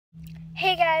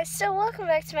Hey guys, so welcome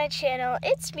back to my channel.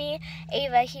 It's me,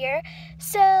 Ava here.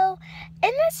 So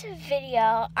in this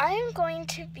video, I'm going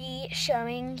to be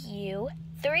showing you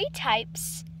 3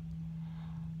 types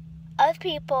of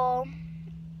people,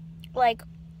 like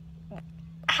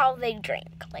how they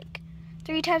drink, like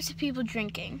 3 types of people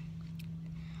drinking.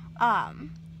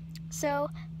 So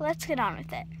let's get on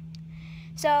with it.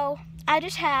 So I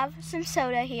just have some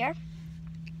soda here.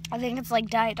 I think it's like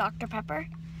Diet Dr. Pepper.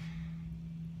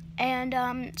 And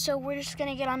so we're just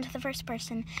gonna get on to the first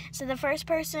person. So the first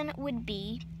person would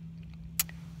be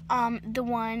the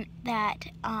one that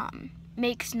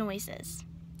makes noises.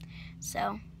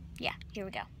 So yeah, here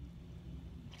we go.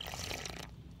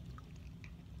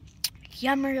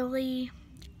 Yummerly.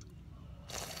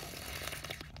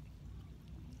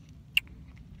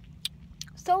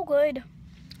 So good.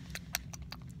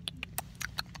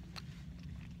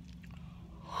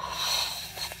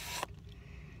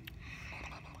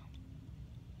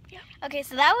 Okay,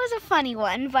 so that was a funny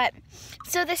one, but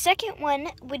so the second one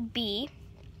would be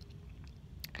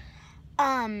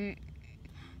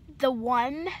the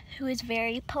one who is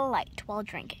very polite while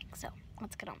drinking. So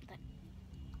let's get on with it.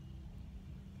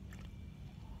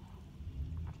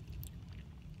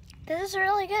 This is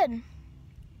really good.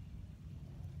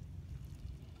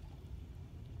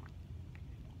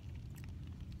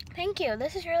 Thank you.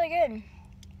 This is really good.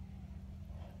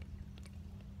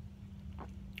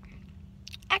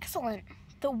 Excellent.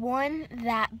 The one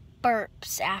that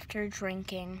burps after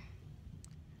drinking.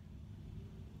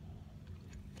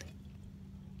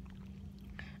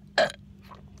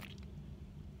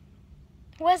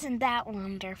 Wasn't that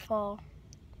wonderful?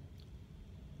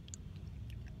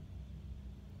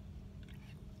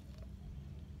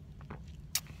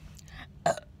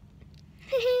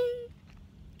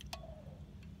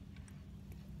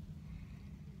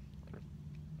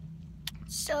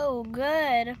 So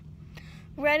good.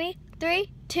 Ready? 3,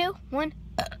 2, 1.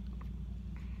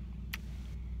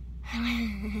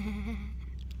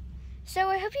 So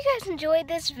I hope you guys enjoyed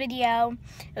this video.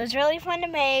 It was really fun to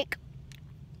make.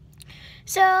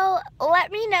 So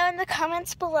let me know in the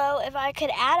comments below if I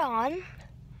could add on,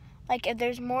 like if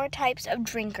there's more types of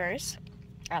drinkers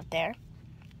out there,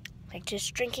 like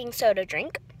just drinking soda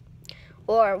drink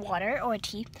or water or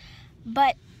tea.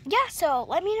 But yeah, so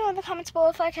let me know in the comments below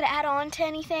if I could add on to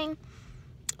anything,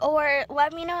 or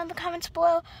let me know in the comments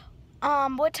below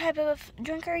what type of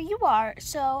drinker you are.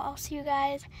 So I'll see you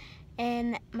guys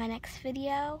in my next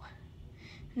video.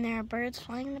 And there are birds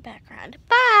flying in the background.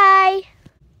 Bye!